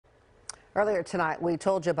Earlier tonight, we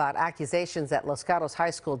told you about accusations that Los Gatos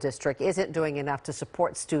High School district isn't doing enough to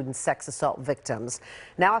support student sex assault victims.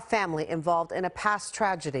 Now a family involved in a past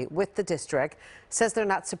tragedy with the district says they're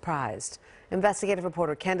not surprised. Investigative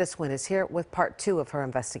reporter Candice Nguyen is here with part 2 of her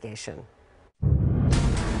investigation.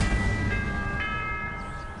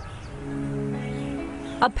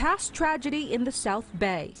 A past tragedy in the South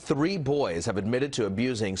Bay. 3 boys have admitted to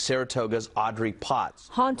abusing Saratoga's Audrie Pott,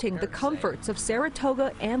 haunting the comforts of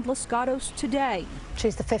Saratoga and Los Gatos today.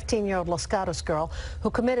 She's the 15-year-old Los Gatos girl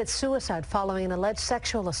who committed suicide following an alleged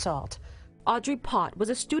sexual assault. Audrie Pott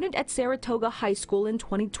was a student at Saratoga High School in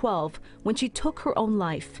 2012 when she took her own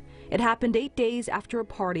life. It happened 8 days after a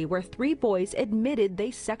party where 3 boys admitted they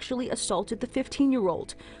sexually assaulted the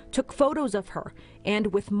 15-year-old, took photos of her,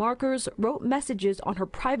 and with markers wrote messages on her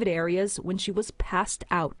private areas when she was passed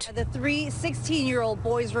out. The 3 16-year-old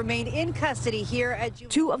boys remain in custody here at Juvenile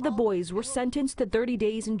 2 of the boys were sentenced to 30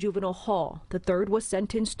 days in juvenile hall. The third was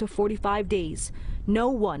sentenced to 45 days. No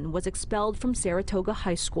one was expelled from Saratoga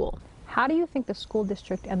High School. How do you think the school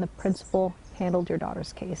district and the principal handled your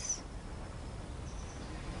daughter's case?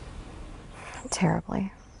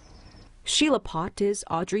 Terribly. Sheila Pott is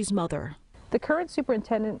Audrie's mother. The current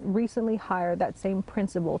superintendent recently hired that same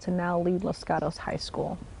principal to now lead Los Gatos High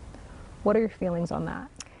School. What are your feelings on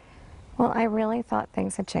that? Well, I really thought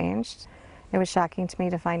things had changed. It was shocking to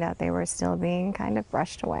me to find out they were still being kind of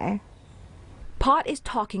brushed away. Pott is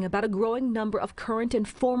talking about a growing number of current and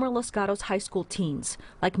former Los Gatos High School teens,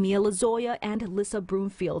 like Mia Lazoya and Lissa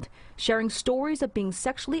Broomfield, sharing stories of being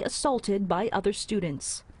sexually assaulted by other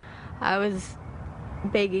students. I was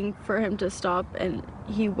begging for him to stop, and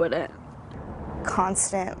he wouldn't.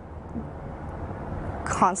 Constant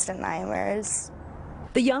nightmares.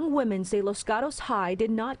 The young women say Los Gatos High did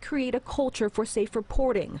not create a culture for safe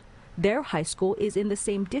reporting. Their high school is in the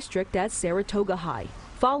same district as Saratoga High.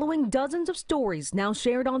 Following dozens of stories now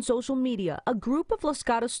shared on social media, a group of Los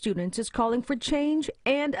Gatos students is calling for change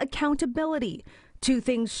and accountability. 2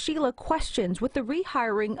 things Sheila questions with the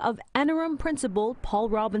rehiring of interim principal Paul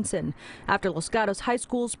Robinson after Los Gatos High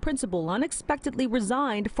School's principal unexpectedly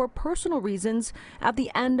resigned for personal reasons at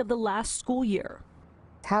the end of the last school year.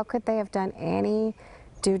 How could they have done any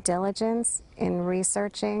due diligence in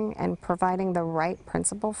researching and providing the right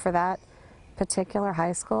principal for that particular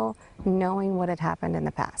high school, knowing what had happened in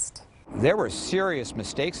the past? There were serious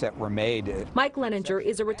mistakes that were made. Mike Leninger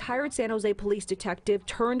is a retired San Jose police detective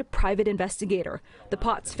turned private investigator. The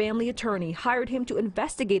Potts family attorney hired him to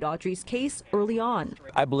investigate Audrie's case early on.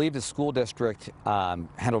 I believe the school district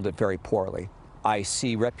handled it very poorly. I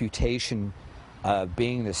see reputation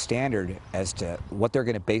being the standard as to what they're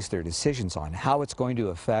going to base their decisions on, how it's going to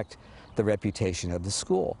affect the reputation of the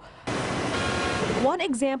school. One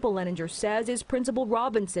example, Leninger says, is Principal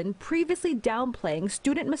Robinson previously downplaying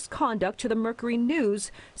student misconduct to the Mercury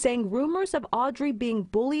News, saying rumors of Audrie being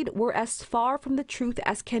bullied were as far from the truth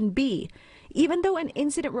as can be, even though an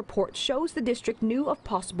incident report shows the district knew of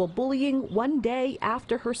possible bullying 1 day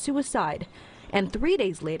after her suicide. And 3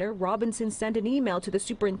 days later, Robinson sent an email to the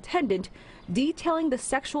superintendent detailing the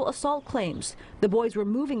sexual assault claims, the boys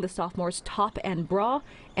removing the sophomore's top and bra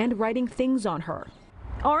and writing things on her.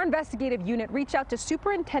 Our investigative unit reached out to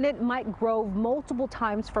Superintendent Mike Grove multiple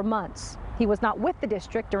times for months. He was not with the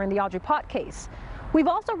district during the Audrie Pott case. We've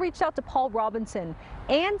also reached out to Paul Robinson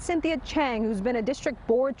and Cynthia Chang, who's been a district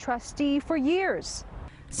board trustee for years.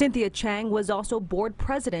 Cynthia Chang was also board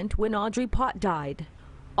president when Audrie Pott died.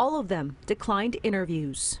 All of them declined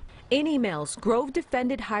interviews. In emails, Grove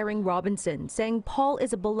defended hiring Robinson, saying Paul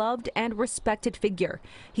is a beloved and respected figure.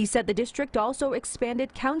 He said the district also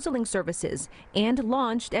expanded counseling services and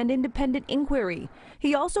launched an independent inquiry.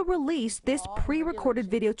 He also released this pre-recorded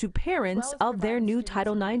video to parents of their new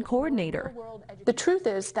Title IX coordinator. The truth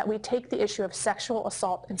is that we take the issue of sexual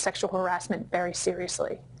assault and sexual harassment very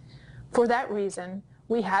seriously. For that reason,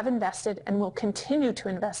 we have invested and will continue to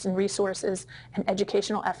invest in resources and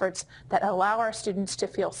educational efforts that allow our students to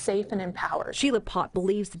feel safe and empowered. Sheila Pott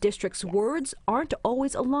believes the district's words aren't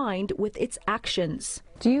always aligned with its actions.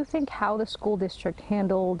 Do you think how the school district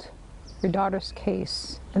handled your daughter's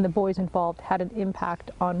case and the boys involved had an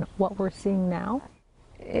impact on what we're seeing now?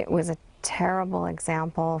 It was a terrible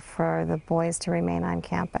example for the boys to remain on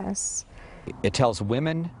campus. It tells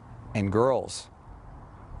women and girls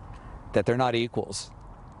that they're not equals.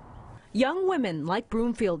 Young women like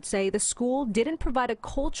Broomfield say the school didn't provide a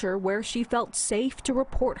culture where she felt safe to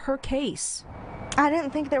report her case. I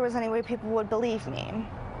didn't think there was any way people would believe me.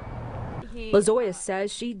 Lazoya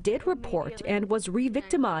says she did report and was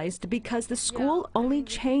re-victimized because the school only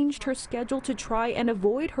changed her schedule to try and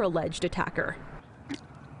avoid her alleged attacker.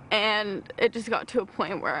 And it just got to a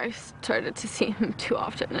point where I started to see him too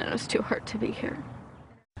often, and it was too hard to be here.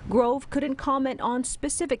 Grove couldn't comment on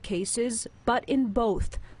specific cases, but in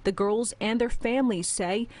both, the girls and their families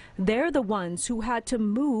say they're the ones who had to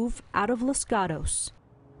move out of Los Gatos.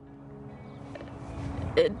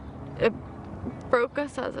 It broke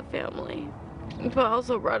us as a family, but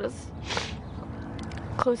also brought us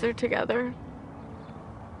closer together.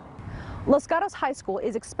 Los Gatos High School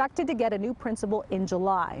is expected to get a new principal in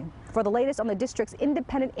July. For the latest on the district's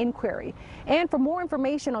independent inquiry and for more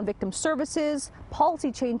information on victim services,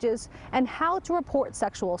 policy changes, and how to report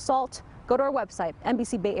sexual assault, go to our website,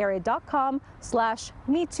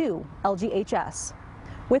 NBCBayArea.com/MeTooLGHS.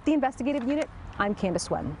 With the investigative unit, I'm Candice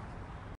Nguyen.